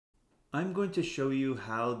I'm going to show you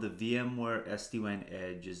how the VMware SD-WAN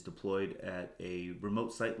Edge is deployed at a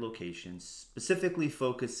remote site location, specifically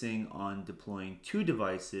focusing on deploying two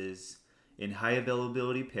devices in high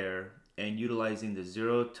availability pair and utilizing the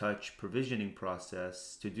zero-touch provisioning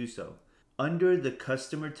process to do so. Under the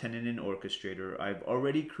customer tenant and orchestrator, I've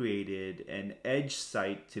already created an edge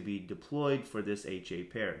site to be deployed for this HA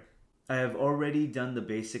pair. I have already done the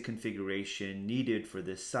basic configuration needed for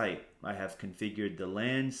this site. I have configured the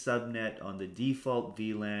LAN subnet on the default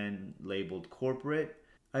VLAN labeled corporate.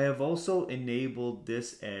 I have also enabled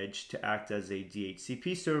this edge to act as a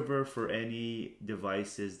DHCP server for any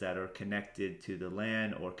devices that are connected to the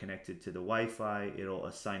LAN or connected to the Wi-Fi. It'll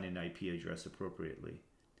assign an IP address appropriately.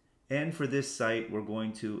 And for this site, we're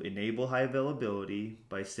going to enable high availability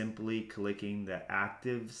by simply clicking the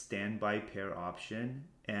active standby pair option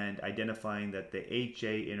and identifying that the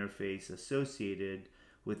HA interface associated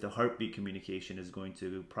with the heartbeat communication is going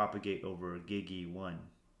to propagate over GigE1.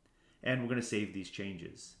 And we're going to save these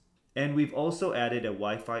changes. And we've also added a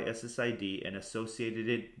Wi-Fi SSID and associated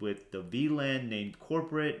it with the VLAN named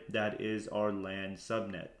corporate, that is our LAN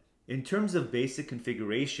subnet. In terms of basic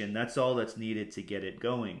configuration, that's all that's needed to get it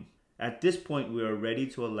going. At this point, we are ready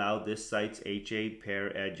to allow this site's HA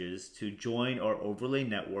pair edges to join our overlay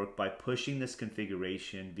network by pushing this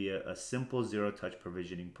configuration via a simple zero-touch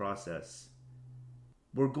provisioning process.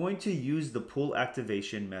 We're going to use the pull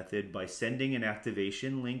activation method by sending an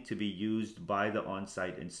activation link to be used by the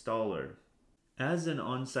on-site installer. As an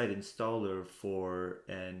on-site installer for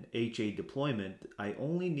an HA deployment, I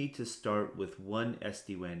only need to start with one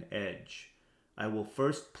SD-WAN edge. I will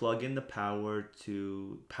first plug in the power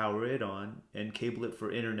to power it on and cable it for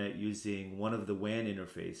internet using one of the WAN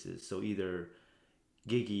interfaces, so either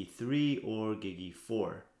GigE3 or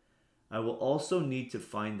GigE4. I will also need to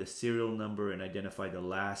find the serial number and identify the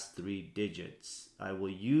last 3 digits. I will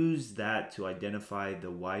use that to identify the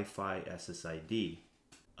Wi-Fi SSID.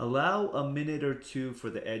 Allow a minute or two for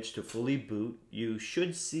the edge to fully boot. You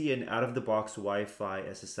should see an out-of-the-box Wi-Fi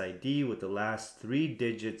SSID with the last 3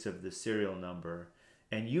 digits of the serial number,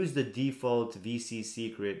 and use the default VC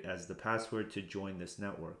secret as the password to join this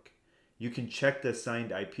network. You can check the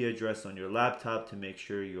assigned IP address on your laptop to make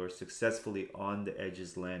sure you're successfully on the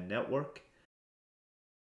Edge's LAN network.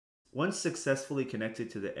 Once successfully connected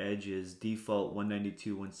to the Edge's default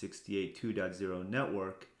 192.168.2.0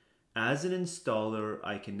 network, as an installer,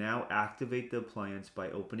 I can now activate the appliance by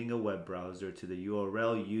opening a web browser to the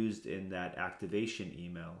URL used in that activation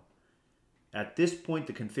email. At this point,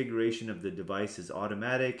 the configuration of the device is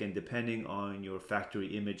automatic, and depending on your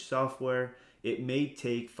factory image software, it may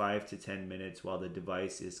take 5 to 10 minutes while the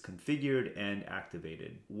device is configured and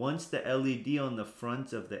activated. Once the LED on the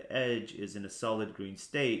front of the edge is in a solid green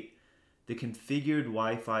state, the configured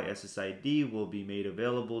Wi-Fi SSID will be made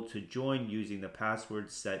available to join using the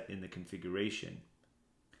password set in the configuration.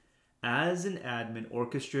 As an admin,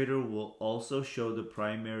 orchestrator will also show the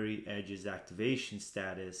primary edge's activation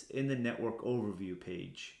status in the network overview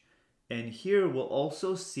page. And here we'll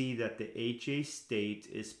also see that the HA state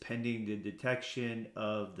is pending the detection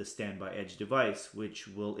of the standby edge device, which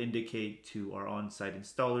will indicate to our on-site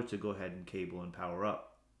installer to go ahead and cable and power up.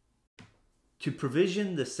 To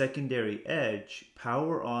provision the secondary edge,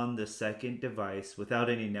 power on the second device without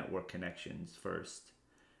any network connections first.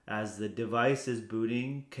 As the device is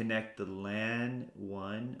booting, connect the LAN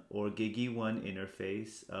 1 or GigE1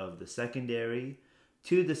 interface of the secondary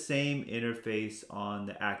to the same interface on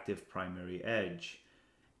the active primary edge,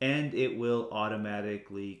 and it will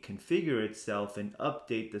automatically configure itself and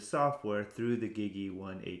update the software through the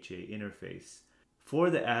GigE1 HA interface. For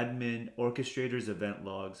the admin, orchestrator's event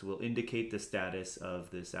logs will indicate the status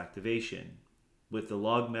of this activation. With the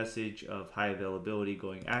log message of high availability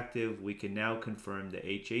going active, we can now confirm the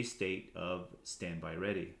HA state of standby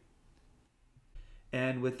ready.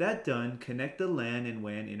 And with that done, connect the LAN and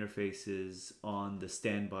WAN interfaces on the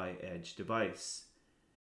standby edge device.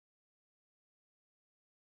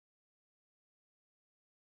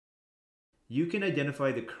 You can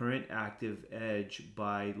identify the current active edge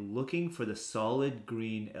by looking for the solid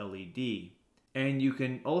green LED. And you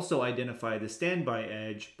can also identify the standby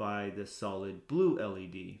edge by the solid blue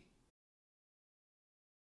LED.